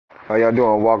How y'all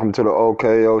doing? Welcome to the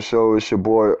OKO show. It's your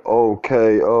boy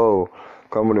OKO.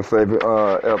 Coming to favorite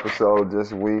episode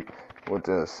this week with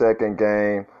the second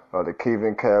game of the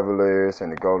Cleveland Cavaliers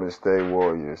and the Golden State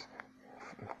Warriors.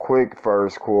 Quick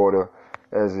first quarter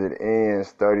as it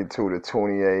ends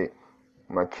 32-28.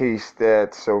 My key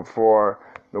stats so far: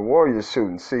 the Warriors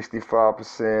shooting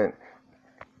 65%,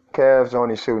 Cavs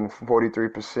only shooting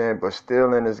 43%, but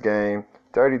still in this game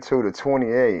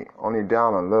 32-28, only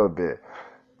down a little bit.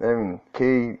 Them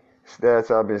key stats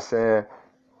I've been saying,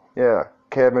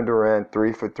 Kevin Durant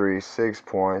 3 for 3, 6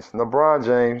 points. LeBron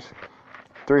James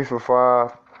 3 for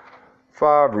 5,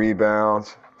 5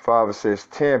 rebounds, 5 assists,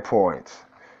 10 points.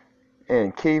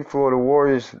 And key for the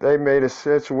Warriors, they made a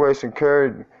situation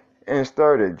carried and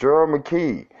started. Gerald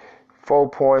McKee 4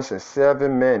 points in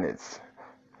 7 minutes.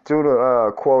 Due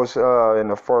to quotes in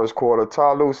the first quarter,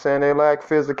 Ty Lue saying they lack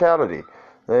physicality.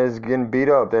 They're just getting beat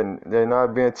up. They're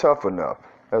not being tough enough.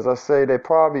 As I say, they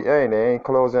probably ain't. They ain't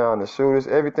closing on the shooters.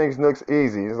 Everything looks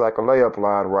easy. It's like a layup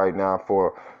line right now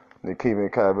for the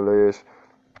Cleveland Cavaliers.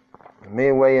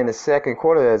 Midway in the second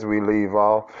quarter as we leave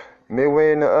off.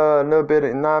 Midway in the little bit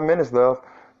of 9 minutes left.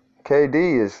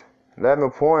 KD is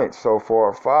 11 points so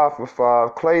far, 5 for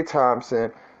 5. Klay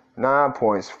Thompson, 9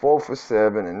 points, 4 for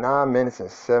 7, and 9 minutes and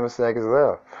 7 seconds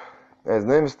left. As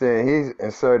Livingston, he's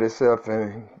inserted himself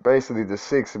in basically the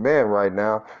sixth man right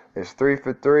now. It's 3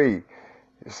 for 3.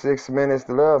 6 minutes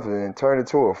left and turned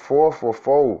into a 4 for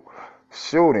 4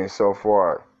 shooting so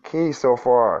far. Key so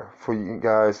far for you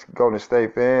guys, Golden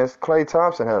State fans. Klay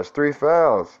Thompson has 3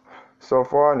 fouls so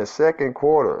far in the second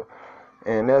quarter,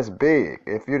 and that's big.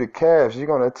 If you're the Cavs, you're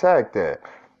going to attack that.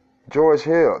 George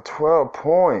Hill, 12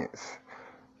 points.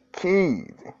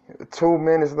 Key, 2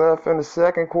 minutes left in the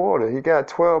second quarter. He got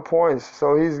 12 points,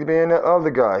 so he's being the other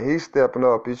guy. He's stepping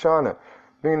up. He's trying to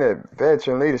bring that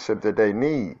veteran leadership that they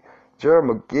need. Jared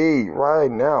McGee right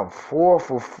now, 4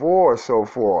 for 4 so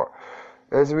far.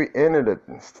 As we enter the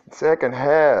second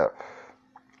half,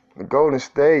 the Golden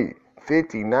State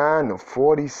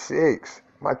 59-46.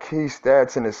 My key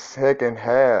stats in the second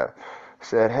half.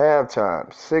 It's at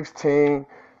halftime, 16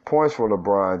 points for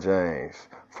LeBron James,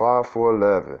 5 for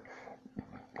 11.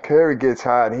 Curry gets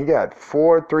hot and he got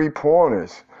 4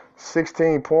 3-pointers,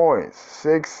 16 points,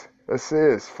 6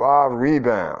 assists, 5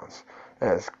 rebounds.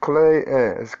 As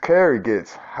Curry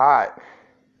gets hot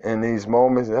in these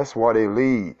moments, that's why they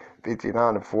lead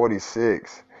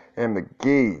 59-46. And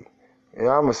McGee, I'm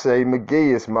going to say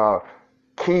McGee is my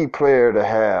key player to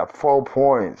have. 4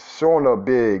 points, showing up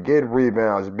big, getting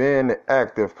rebounds, being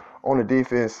active on the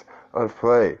defense of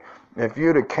play. If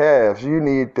you're the Cavs, you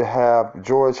need to have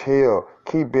George Hill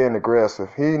keep being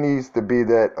aggressive. He needs to be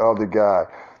that other guy,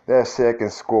 that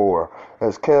second scorer.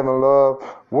 As Kevin Love,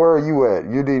 where are you at?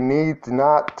 You need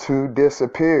not to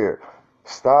disappear.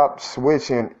 Stop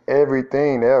switching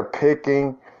everything. They're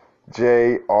picking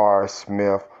J.R.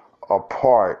 Smith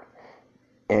apart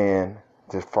in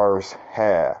the first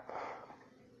half.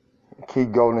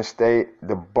 Keep Golden State.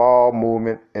 The ball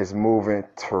movement is moving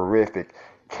terrific.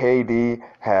 KD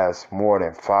has more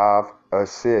than 5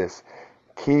 assists.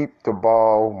 Keep the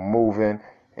ball moving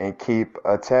and keep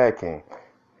attacking.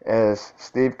 As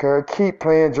Steve Kerr, keep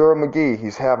playing Jordan McGee.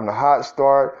 He's having a hot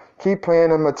start. Keep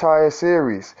playing the Matthias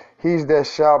series. He's that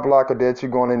shot blocker that you're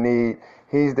going to need.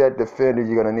 He's that defender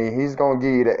you're going to need. He's going to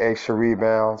give you the extra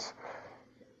rebounds.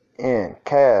 And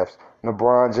Cavs,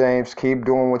 LeBron James, keep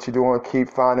doing what you're doing.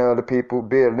 Keep finding other people.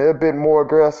 Be a little bit more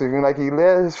aggressive. Like he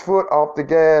let his foot off the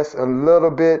gas a little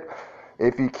bit.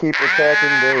 If you keep attacking,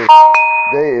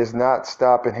 there is not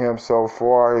stopping him so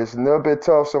far. It's a little bit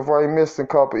tough so far. He missed a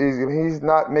couple easy. He's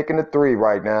not making a 3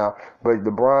 right now. But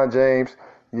LeBron James,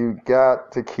 you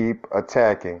got to keep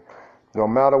attacking. No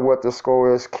matter what the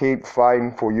score is, keep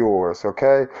fighting for yours,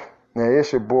 okay? Now,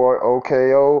 it's your boy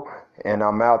OKO, and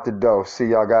I'm out the door. See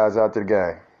y'all guys after the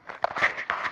game.